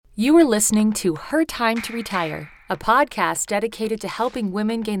You are listening to Her Time to Retire, a podcast dedicated to helping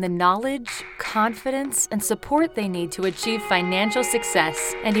women gain the knowledge, confidence, and support they need to achieve financial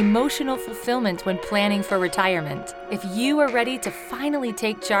success and emotional fulfillment when planning for retirement. If you are ready to finally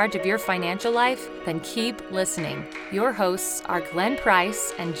take charge of your financial life, then keep listening. Your hosts are Glenn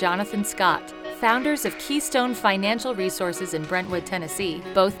Price and Jonathan Scott, founders of Keystone Financial Resources in Brentwood, Tennessee.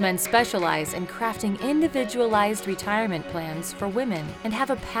 Both men specialize in crafting individualized retirement plans for women and have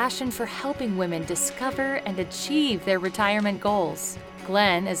a passion for helping women discover and achieve their retirement goals.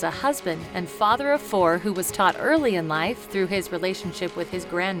 Glenn is a husband and father of 4 who was taught early in life through his relationship with his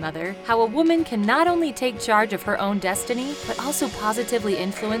grandmother how a woman can not only take charge of her own destiny, but also positively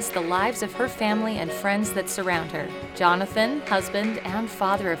influence the lives of her family and friends that surround her. Jonathan, husband and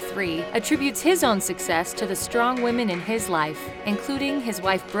father of 3, attributes his own success to the strong women in his life, including his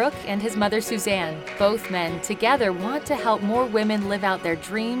wife Brooke and his mother Suzanne. Both men together want to help more women live out their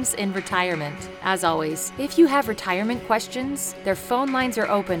dreams in retirement. As always, if you have retirement questions, their phone lines are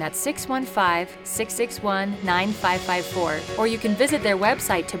open at 615-661-9554, or you can visit their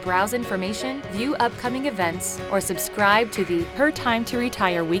website to browse information, view upcoming events, or subscribe to the Her Time to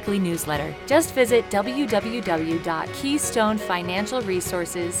Retire weekly newsletter. Just visit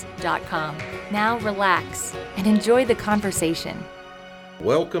www.keystonefinancialresources.com. Now relax and enjoy the conversation.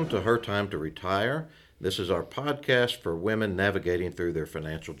 Welcome to Her Time to Retire. This is our podcast for women navigating through their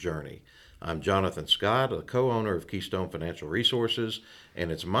financial journey. I'm Jonathan Scott, a co-owner of Keystone Financial Resources,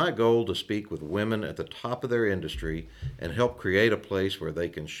 and it's my goal to speak with women at the top of their industry and help create a place where they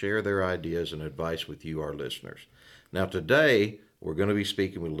can share their ideas and advice with you, our listeners. Now today, we're going to be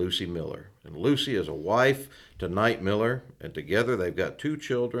speaking with Lucy Miller. And Lucy is a wife to Knight Miller, and together they've got 2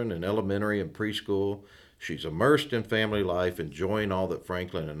 children in elementary and preschool. She's immersed in family life, enjoying all that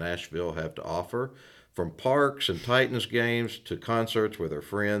Franklin and Nashville have to offer. From parks and Titans games to concerts with her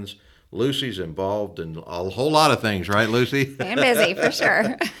friends, Lucy's involved in a whole lot of things, right, Lucy? I'm busy, for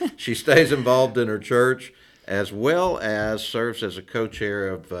sure. She stays involved in her church, as well as serves as a co-chair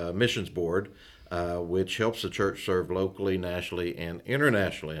of Missions Board, which helps the church serve locally, nationally, and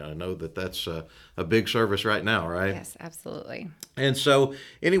internationally. I know that that's a big service right now, right? Yes, absolutely. And so,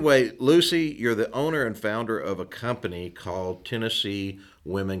 anyway, Lucy, you're the owner and founder of a company called Tennessee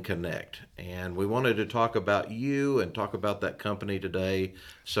Women Connect. And we wanted to talk about you and talk about that company today.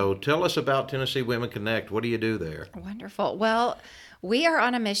 So tell us about Tennessee Women Connect. What do you do there? Wonderful. Well, we are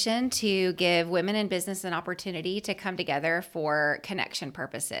on a mission to give women in business an opportunity to come together for connection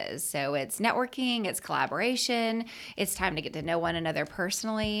purposes. So it's networking, it's collaboration, it's time to get to know one another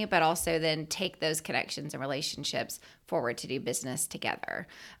personally, but also then take those connections and relationships forward to do business together.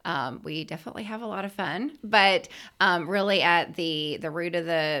 We definitely have a lot of fun, but really at the root of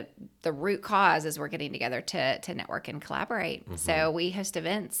the root cause is we're getting together to network and collaborate. Mm-hmm. So we host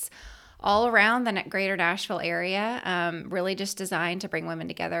events all around the greater Nashville area, really just designed to bring women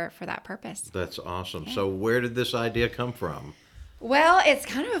together for that purpose. That's awesome. Yeah. So where did this idea come from? Well, it's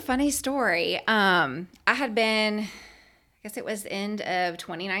kind of a funny story. I had been, I guess it was the end of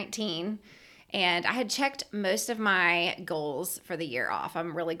 2019, and I had checked most of my goals for the year off.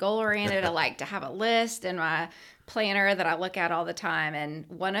 I'm really goal-oriented. I like to have a list in my planner that I look at all the time, and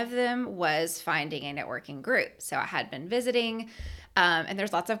one of them was finding a networking group. So I had been visiting, and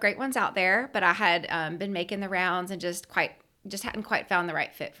there's lots of great ones out there, but I had been making the rounds and just hadn't quite found the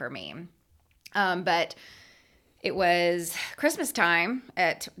right fit for me. But it was Christmas time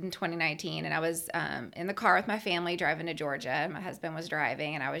in 2019, and I was in the car with my family driving to Georgia, and my husband was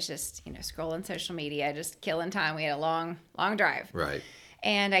driving, and I was just scrolling social media, just killing time. We had a long drive. Right.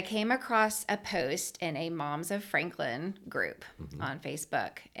 And I came across a post in a Moms of Franklin group on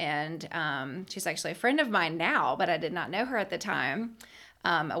Facebook. And she's actually a friend of mine now, but I did not know her at the time.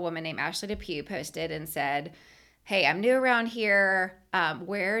 A woman named Ashley Depew posted and said, "Hey, I'm new around here.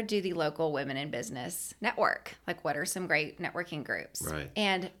 Where do the local women in business network? Like, what are some great networking groups?" Right.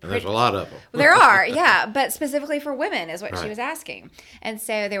 And there's a lot of them. There are, yeah, but specifically for women is what Right. she was asking. And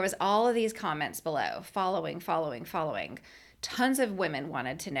so there was all of these comments below, following. Tons of women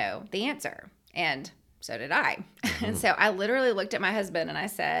wanted to know the answer, and so did I. Mm-hmm. And so I literally looked at my husband and I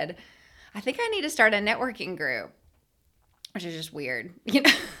said, "I think I need to start a networking group," which is just weird.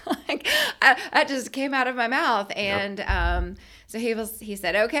 Like I just came out of my mouth. And yep. So he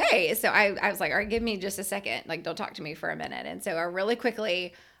said, "Okay." So I was like, "All right, give me just a second. Like, don't talk to me for a minute." And so I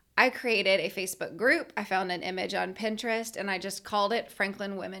created a Facebook group. I found an image on Pinterest, and I just called it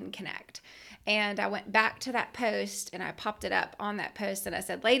Franklin Women Connect. And I went back to that post and I popped it up on that post and I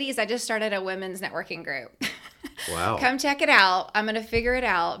said, "Ladies, I just started a women's networking group." Wow. Come check it out. I'm going to figure it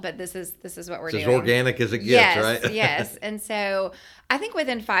out, but this is what we're It's doing. as organic as it gets, yes, right? Yes. And so I think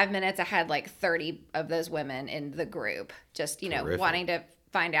within 5 minutes, I had like 30 of those women in the group, just, Terrific. wanting to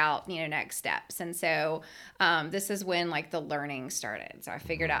find out, next steps. And so this is when like the learning started. So I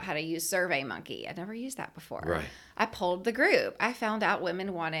figured out how to use SurveyMonkey. I'd never used that before. Right. I polled the group. I found out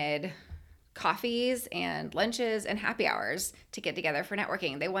women wanted coffees and lunches and happy hours to get together for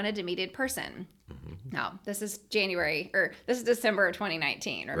networking. They wanted to meet in person. Now, this is December of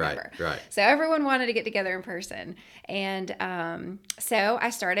 2019, remember? Right. So everyone wanted to get together in person. And so I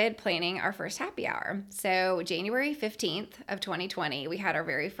started planning our first happy hour. So January 15th of 2020, we had our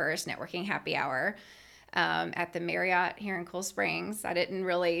very first networking happy hour at the Marriott here in Cool Springs. I didn't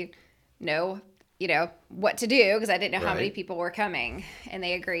really know what to do because I didn't know how many people were coming, and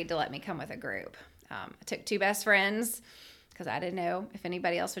they agreed to let me come with a group. I took 2 best friends because I didn't know if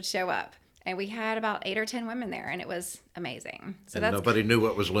anybody else would show up, and we had about 8 or 10 women there, and it was amazing. So and nobody knew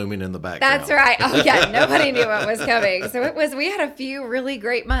what was looming in the background. That's right. Oh yeah, nobody knew what was coming. So we had a few really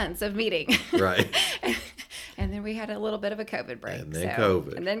great months of meeting. Right. And then we had a little bit of a COVID break. And then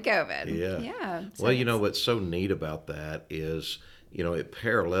COVID. Yeah. Yeah. So Well, what's so neat about that is, it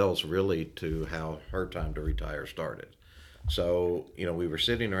parallels really to how Her Time to Retire started. So, we were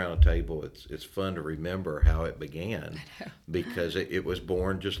sitting around a table. It's fun to remember how it began because it was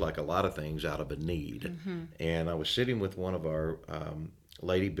born just like a lot of things out of a need. Mm-hmm. And I was sitting with one of our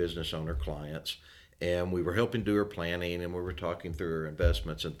lady business owner clients, and we were helping do her planning, and we were talking through her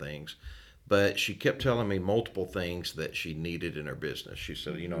investments and things. But she kept telling me multiple things that she needed in her business. She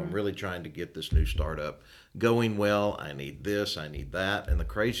said, I'm really trying to get this new startup going well. I need this, I need that. And the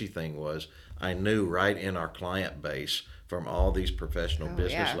crazy thing was, I knew right in our client base from all these professional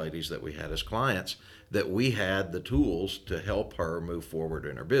business ladies that we had as clients that we had the tools to help her move forward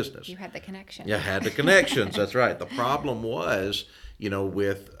in her business. You had the connection. Yeah, had the connections. That's right. The problem was,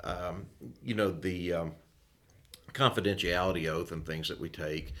 with, the confidentiality oath and things that we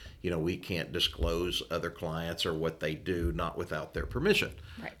take, we can't disclose other clients or what they do, not without their permission.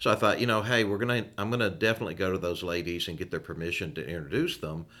 Right. So I thought, hey, I'm gonna definitely go to those ladies and get their permission to introduce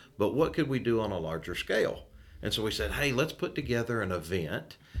them. But what could we do on a larger scale? And so we said, hey, let's put together an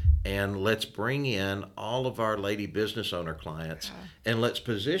event and let's bring in all of our lady business owner clients and let's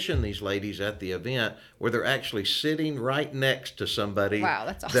position these ladies at the event where they're actually sitting right next to somebody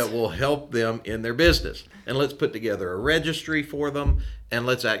that's awesome. that will help them in their business. And let's put together a registry for them and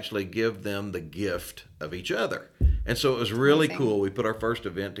let's actually give them the gift of each other. And so it was really cool. We put our first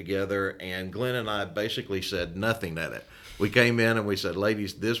event together and Glenn and I basically said nothing at it. We came in and we said,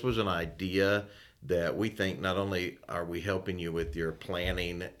 ladies, this was an idea that we think not only are we helping you with your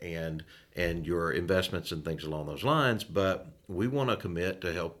planning and your investments and things along those lines, but we want to commit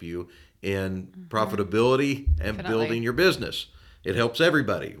to help you in profitability and building your business. It helps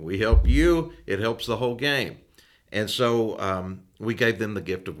everybody. We help you. It helps the whole game. And so we gave them the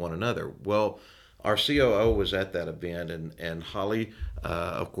gift of one another. Well, our COO was at that event, and Holly,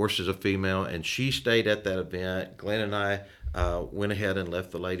 of course, is a female, and she stayed at that event. Glenn and I went ahead and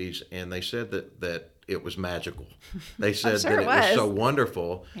left the ladies, and they said that it was magical. They said that it was so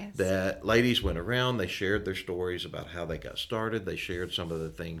wonderful that ladies went around, they shared their stories about how they got started, they shared some of the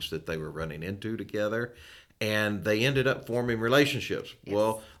things that they were running into together, and they ended up forming relationships. Yes.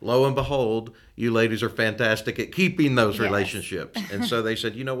 Well, lo and behold, you ladies are fantastic at keeping those relationships. And so they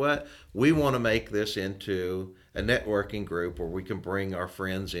said, you know what? We want to make this into a networking group where we can bring our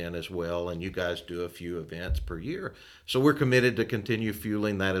friends in as well, and you guys do a few events per year. So we're committed to continue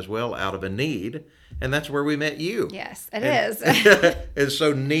fueling that as well out of a need, and that's where we met you. Yes, it is. It's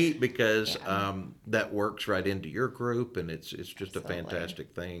so neat because that works right into your group, and it's just a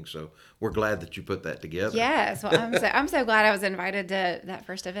fantastic thing. So we're glad that you put that together. Yes, well, I'm so glad I was invited to that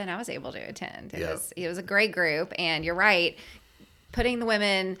first event. I was able to attend. It was a great group, and you're right, putting the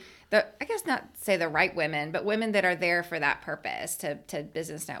women. I guess not say the right women, but women that are there for that purpose to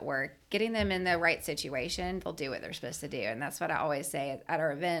business network, getting them in the right situation, they'll do what they're supposed to do. And that's what I always say at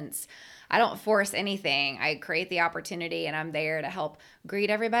our events. I don't force anything. I create the opportunity and I'm there to help greet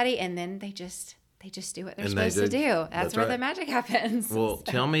everybody. And then they just do what they're supposed to do. That's where the magic happens. Well,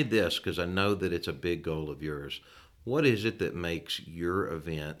 tell me this, because I know that it's a big goal of yours. What is it that makes your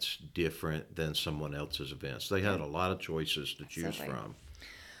events different than someone else's events? They had a lot of choices to choose from.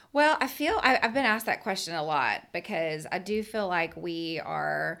 Well, I've been asked that question a lot because I do feel like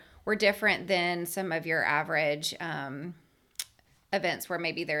we're different than some of your average events where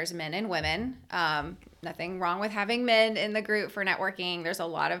maybe there's men and women. Nothing wrong with having men in the group for networking. There's a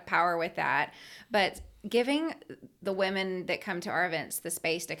lot of power with that. But giving the women that come to our events the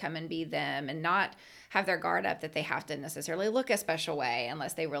space to come and be them and not have their guard up that they have to necessarily look a special way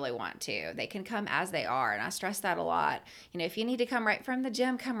unless they really want to. They can come as they are. And I stress that a lot. You know, if you need to come right from the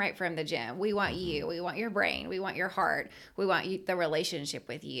gym, come right from the gym. We want you. We want your brain. We want your heart. We want you, the relationship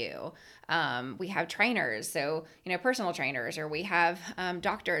with you. We have trainers, so, you know, personal trainers, or we have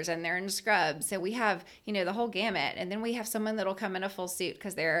doctors and they're in scrubs. So we have, you know, the whole gamut. And then we have someone that'll come in a full suit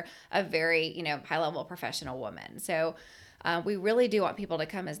because they're a very, you know, high level professional woman. So we really do want people to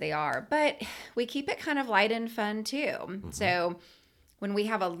come as they are, but we keep it kind of light and fun too. So when we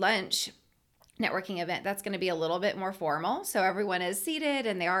have a lunch networking event, that's going to be a little bit more formal. So everyone is seated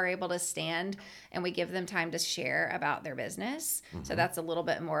and they are able to stand, and we give them time to share about their business. So that's a little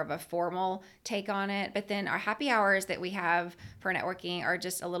bit more of a formal take on it. But then our happy hours that we have for networking are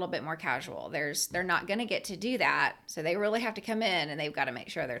just a little bit more casual. They're not going to get to do that. So they really have to come in and they've got to make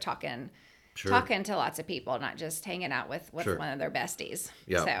sure they're talking to lots of people, not just hanging out with one of their besties.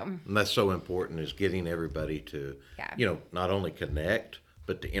 Yeah. So, and that's so important, is getting everybody to, you know, not only connect,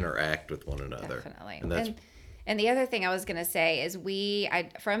 but to interact with one another. Definitely. And that's and the other thing I was going to say is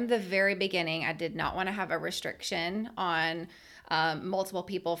from the very beginning, I did not want to have a restriction on multiple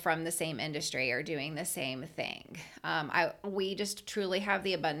people from the same industry or doing the same thing. We just truly have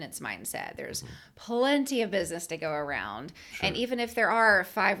the abundance mindset. There's plenty of business to go around. And even if there are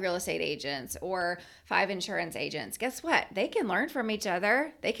 5 real estate agents or 5 insurance agents, guess what? They can learn from each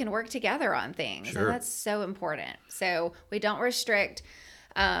other. They can work together on things. And that's so important. So we don't restrict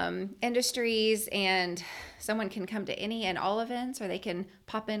industries, and someone can come to any and all events, or they can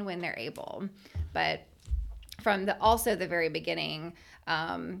pop in when they're able. But from the very beginning,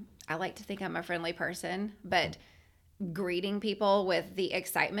 I like to think I'm a friendly person, but greeting people with the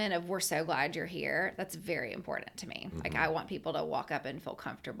excitement of, we're so glad you're here, that's very important to me. Like, I want people to walk up and feel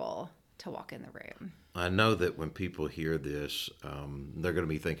comfortable to walk in the room. I know that when people hear this, they're going to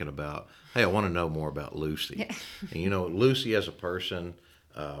be thinking about, hey, I want to know more about Lucy. And, you know, Lucy as a person,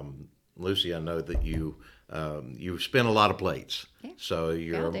 Lucy, I know that you spin a lot of plates. So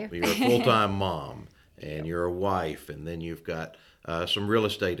you're a full-time mom, and you're a wife, and then you've got some real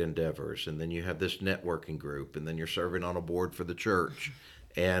estate endeavors, and then you have this networking group, and then you're serving on a board for the church.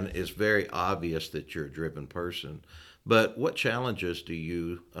 And it's very obvious that you're a driven person. But what challenges do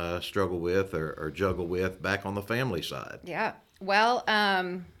you struggle with or juggle with back on the family side? Yeah. Well,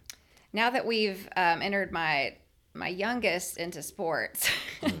 now that we've entered my youngest into sports,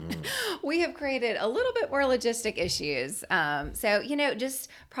 we have created a little bit more logistic issues. So, you know, just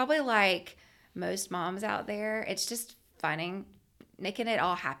probably like most moms out there, it's just making it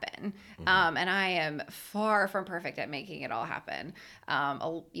all happen. And I am far from perfect at making it all happen.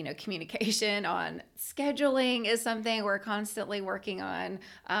 You know, communication on scheduling is something we're constantly working on.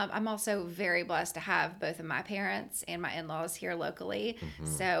 I'm also very blessed to have both of my parents and my in-laws here locally.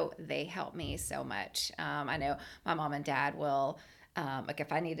 So they help me so much. I know my mom and dad will, like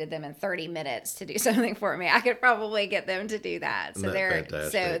if I needed them in 30 minutes to do something for me, I could probably get them to do that. So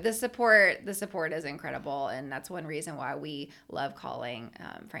the support is incredible. And that's one reason why we love calling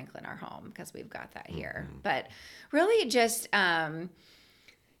Franklin our home, because we've got that here. But really just,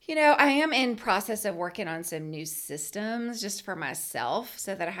 you know, I am in process of working on some new systems just for myself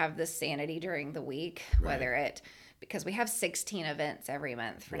so that I have the sanity during the week, because we have 16 events every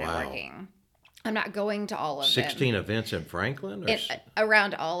month for networking. I'm not going to all of 16 events in Franklin?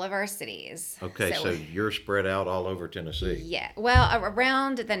 Around all of our cities. Okay, so you're spread out all over Tennessee. Yeah, well,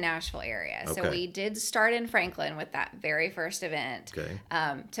 around the Nashville area. Okay. So we did start in Franklin with that very first event. Okay.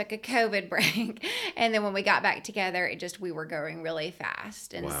 Took a COVID break. And then when we got back together, we were going really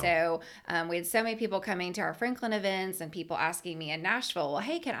fast. And so we had so many people coming to our Franklin events and people asking me in Nashville, well,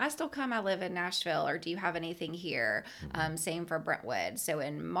 hey, can I still come? I live in Nashville. Or do you have anything here? Same for Brentwood. So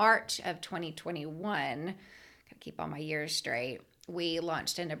in March of 2021, gotta keep all my years straight, we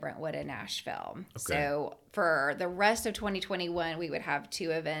launched into Brentwood and Nashville. Okay. So for the rest of 2021, we would have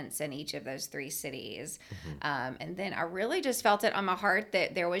 2 events in each of those 3 cities. And then I really just felt it on my heart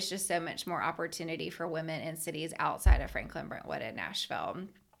that there was just so much more opportunity for women in cities outside of Franklin, Brentwood, and Nashville.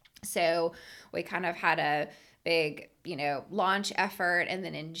 So we kind of had a big, you know, launch effort. And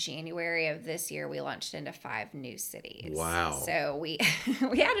then in January of this year, we launched into 5 new cities. Wow. So we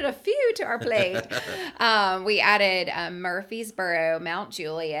added a few to our plate. We added Murfreesboro, Mount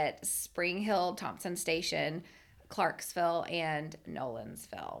Juliet, Spring Hill, Thompson Station, Clarksville, and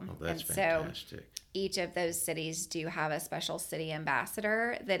Nolensville. Oh, that's So fantastic. each of those cities do have a special city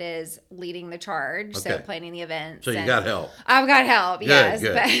ambassador that is leading the charge, so planning the events. So you got help. I've got help, yes.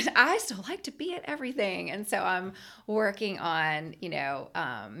 Good. But I still like to be at everything. And so I'm working on, you know,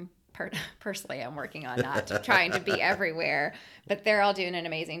 personally, I'm working on not trying to be everywhere, but they're all doing an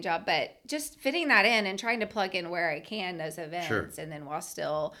amazing job. But just fitting that in and trying to plug in where I can those events, Sure. and then while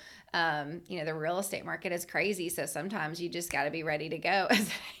still, the real estate market is crazy, so sometimes you just got to be ready to go as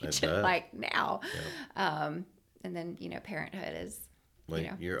an agent, like now. And then parenthood is. Well,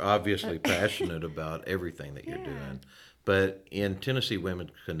 you're obviously passionate about everything that you're doing, but in Tennessee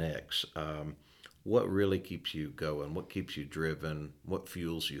Women Connects, what really keeps you going? What keeps you driven? What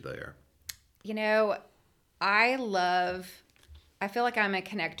fuels you there? I feel like I'm a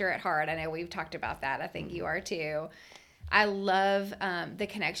connector at heart. I know we've talked about that. I think you are too. I love the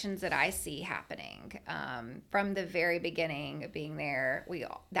connections that I see happening from the very beginning of being there.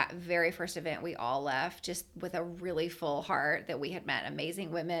 That very first event, we all left just with a really full heart that we had met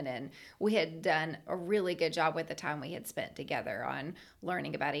amazing women, and we had done a really good job with the time we had spent together on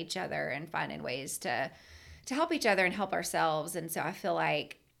learning about each other and finding ways to help each other and help ourselves. And so I feel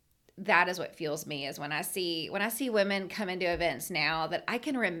like that is what fuels me, is when I see women come into events now that I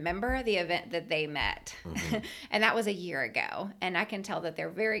can remember the event that they met. And that was a year ago, and I can tell that they're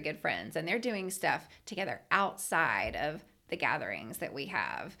very good friends and they're doing stuff together outside of the gatherings that we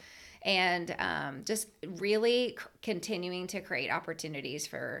have, and just really continuing to create opportunities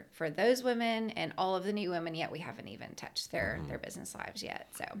for those women and all of the new women yet we haven't even touched their business lives yet.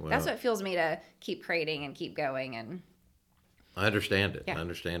 So that's what fuels me to keep creating and keep going. And I understand it. Yeah. I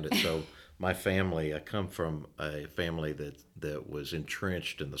understand it. So my family, I come from a family that was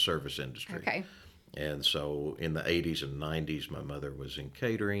entrenched in the service industry. Okay. And so in the 80s and 90s, my mother was in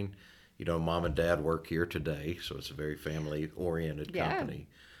catering. Mom and dad work here today, so it's a very family-oriented company.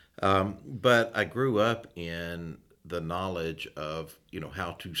 But I grew up in the knowledge of,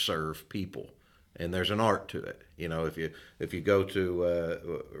 how to serve people. And there's an art to it. If you go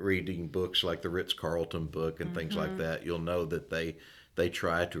to reading books like the Ritz-Carlton book and things like that, you'll know that they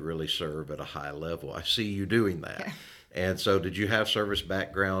try to really serve at a high level. I see you doing that. Yeah. And so did you have service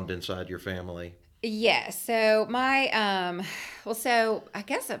background inside your family? Yes. So so I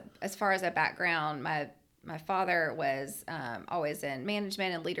guess as far as a background, my father was always in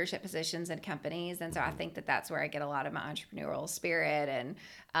management and leadership positions in companies. And so I think that that's where I get a lot of my entrepreneurial spirit and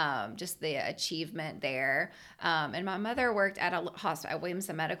just the achievement there. And my mother worked at a hospital, at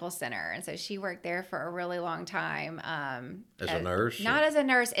Williamson Medical Center. And so she worked there for a really long time. As a nurse? Not as a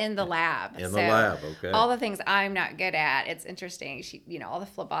nurse, in the lab. In the lab, okay. All the things I'm not good at. It's interesting. She, all the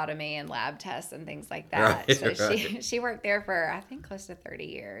phlebotomy and lab tests and things like that. Right, So right. she worked there for, I think, close to 30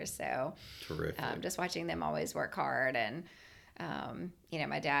 years. So Terrific. just watching them always work hard. And,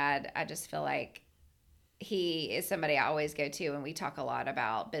 my dad, I just feel like he is somebody I always go to, and we talk a lot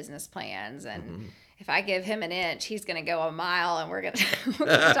about business plans. And if I give him an inch, he's going to go a mile, and we're going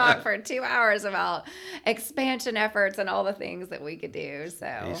to talk for 2 hours about expansion efforts and all the things that we could do.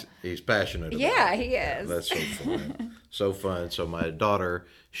 So he's passionate about yeah, it. he is. That's so fun. So fun. So my daughter,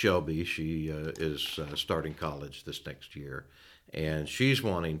 Shelby, she is starting college this next year. And she's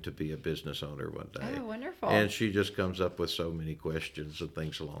wanting to be a business owner one day. Oh, wonderful. And she just comes up with so many questions and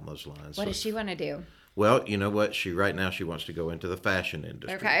things along those lines. What does she want to do? Well, you know what? Right now she wants to go into the fashion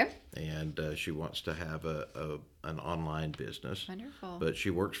industry. Okay. And she wants to have an online business. Wonderful. But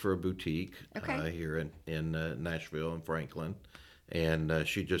she works for a boutique here in Nashville and Franklin. And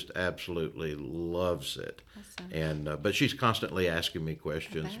she just absolutely loves it. Awesome. And but she's constantly asking me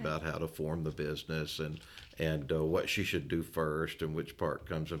questions about how to form the business and what she should do first and which part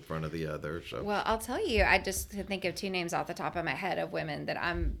comes in front of the other. So Well, I'll tell you, I just could think of two names off the top of my head of women that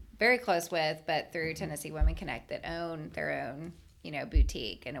I'm very close with, but through Tennessee Women Connect, that own their own,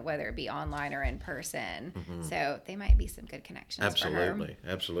 boutique, and whether it be online or in person. So they might be some good connections for her.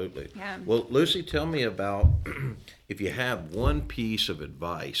 Absolutely. Yeah. Well, Lucy, tell me about if you have one piece of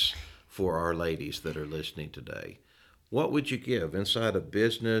advice for our ladies that are listening today, what would you give inside of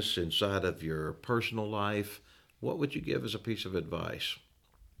business, inside of your personal life? What would you give as a piece of advice?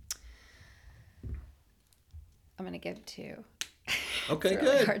 I'm going to give two. Okay, It's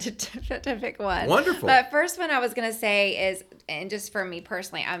really good. hard to pick one. Wonderful. But first one I was going to say is, and just for me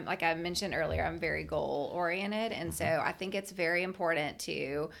personally, I'm, like I mentioned earlier, I'm very goal oriented. And so I think it's very important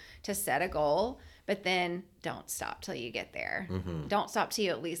to set a goal, but then don't stop till you get there. Don't stop till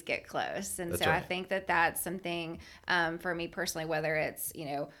you at least get close. And That's so I right. think that that's something for me personally, whether it's,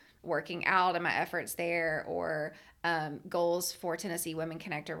 working out and my efforts there, or goals for Tennessee Women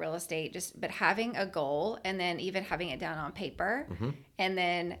Connect or real estate, but having a goal and then even having it down on paper, and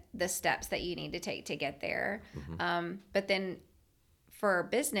then the steps that you need to take to get there. But then for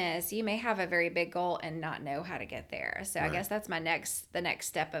business, you may have a very big goal and not know how to get there. So I guess that's the next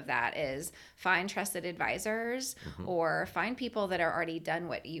step of that is find trusted advisors or find people that are already done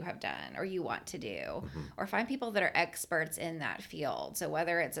what you have done or you want to do, or find people that are experts in that field. So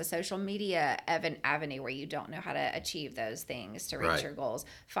whether it's a social media avenue where you don't know how to achieve those things to reach your goals,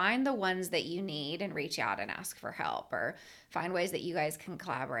 find the ones that you need and reach out and ask for help, or find ways that you guys can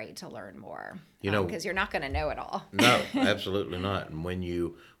collaborate to learn more. Because you're not going to know it all. No, absolutely not. And when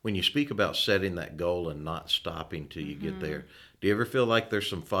you speak about setting that goal and not stopping till you get there, do you ever feel like there's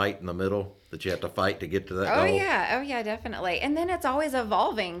some fight in the middle that you have to fight to get to that goal? Oh yeah, definitely. And then it's always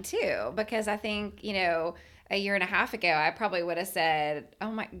evolving too, because I think, a year and a half ago, I probably would have said,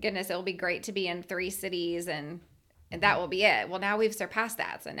 oh my goodness, it'll be great to be in 3 cities and that will be it. Well, now we've surpassed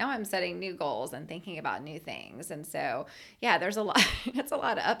that. So now I'm setting new goals and thinking about new things. And so, yeah, there's a lot, it's a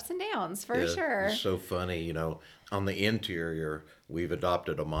lot of ups and downs for sure. It's so funny, on the interior, we've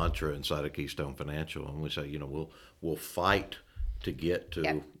adopted a mantra inside of Keystone Financial, and we say, we'll fight to get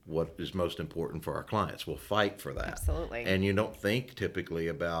to what is most important for our clients. We'll fight for that. Absolutely. And you don't think typically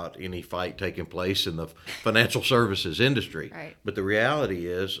about any fight taking place in the financial services industry. Right. But the reality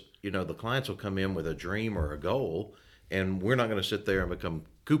is, the clients will come in with a dream or a goal, and we're not going to sit there and become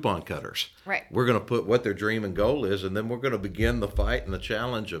coupon cutters. Right. We're going to put what their dream and goal is, and then we're going to begin the fight and the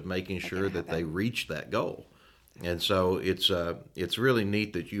challenge of making sure that they reach that goal. And so it's really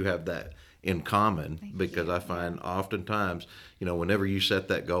neat that you have that in common, because I find oftentimes, whenever you set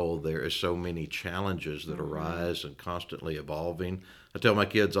that goal, there is so many challenges that arise and constantly evolving. I tell my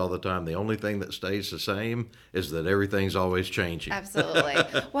kids all the time, the only thing that stays the same is that everything's always changing. Absolutely.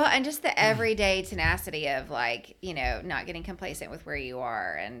 Well, and just the everyday tenacity of not getting complacent with where you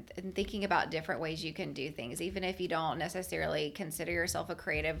are and thinking about different ways you can do things, even if you don't necessarily consider yourself a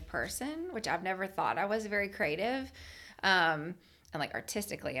creative person, which I've never thought I was very creative. And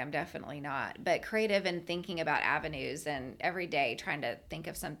artistically, I'm definitely not, but creative and thinking about avenues and every day trying to think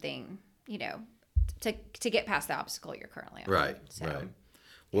of something, to get past the obstacle you're currently on. Right.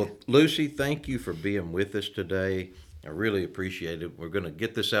 Well, Lucy, thank you for being with us today. I really appreciate it. We're going to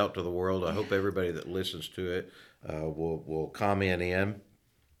get this out to the world. I hope everybody that listens to it will comment in.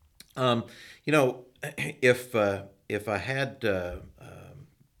 If I had to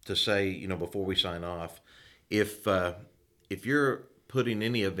say, before we sign off, if you're putting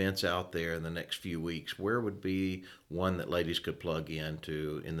any events out there in the next few weeks, where would be one that ladies could plug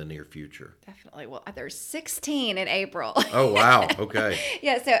into in the near future? Definitely. Well, there's 16 in April. Oh, wow. Okay.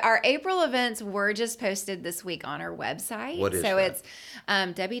 Yeah. So our April events were just posted this week on our website. What is that? It's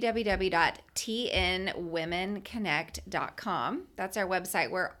www.tnwomenconnect.com. That's our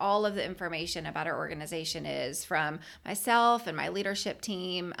website where all of the information about our organization is, from myself and my leadership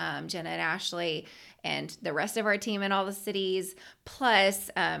team, Jenna and Ashley, and the rest of our team in all the cities,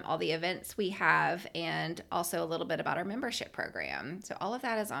 plus all the events we have, and also a little bit about our membership program. So all of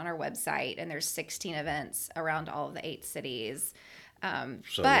that is on our website, and there's 16 events around all of the 8 cities.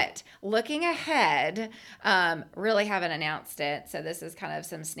 But looking ahead, really haven't announced it. So this is kind of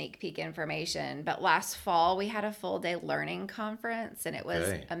some sneak peek information. But last fall, we had a full day learning conference, and it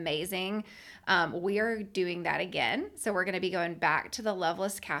was amazing. We are doing that again. So we're going to be going back to the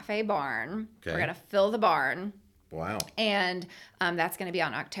Loveless Cafe barn. We're going to fill the barn. Wow. And that's going to be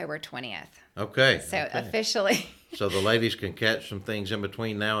on October 20th. Okay. So officially. So the ladies can catch some things in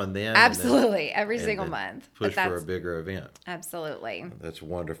between now and then. Absolutely. Every single month. Push for a bigger event. Absolutely. That's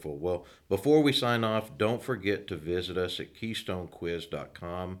wonderful. Well, before we sign off, don't forget to visit us at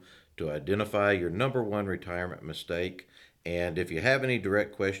KeystoneQuiz.com to identify your number one retirement mistake. And if you have any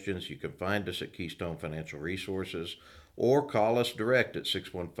direct questions, you can find us at Keystone Financial Resources or call us direct at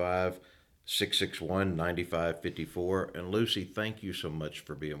 615-661-9554. And Lucy, thank you so much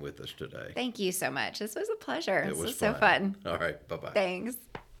for being with us today. Thank you so much. This was a pleasure. This was fun. so fun. All right. Bye-bye. Thanks.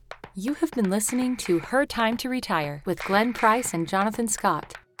 You have been listening to Her Time to Retire with Glenn Price and Jonathan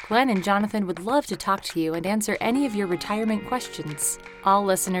Scott. Glenn and Jonathan would love to talk to you and answer any of your retirement questions. All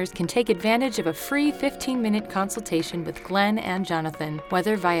listeners can take advantage of a free 15-minute consultation with Glenn and Jonathan,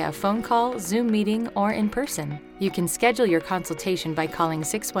 whether via a phone call, Zoom meeting, or in person. You can schedule your consultation by calling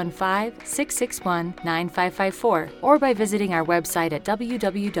 615-661-9554 or by visiting our website at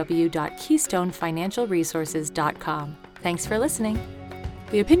www.keystonefinancialresources.com. Thanks for listening.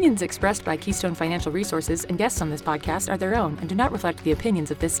 The opinions expressed by Keystone Financial Resources and guests on this podcast are their own and do not reflect the opinions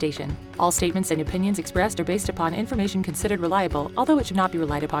of this station. All statements and opinions expressed are based upon information considered reliable, although it should not be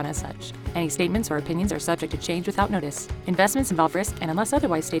relied upon as such. Any statements or opinions are subject to change without notice. Investments involve risk and, unless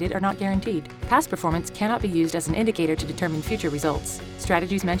otherwise stated, are not guaranteed. Past performance cannot be used as an indicator to determine future results.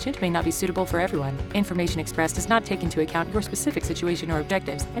 Strategies mentioned may not be suitable for everyone. Information expressed does not take into account your specific situation or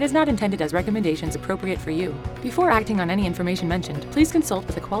objectives and is not intended as recommendations appropriate for you. Before acting on any information mentioned, please consult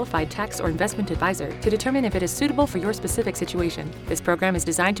with a qualified tax or investment advisor to determine if it is suitable for your specific situation. This program is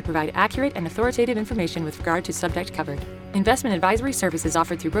designed to provide accurate and authoritative information with regard to subject covered. Investment advisory services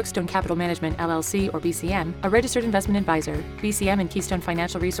offered through Brookstone Capital Management, LLC, or BCM, a registered investment advisor. BCM and Keystone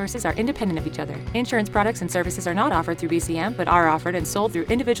Financial Resources are independent of each other. Insurance products and services are not offered through BCM, but are offered and sold through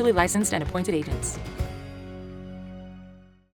individually licensed and appointed agents.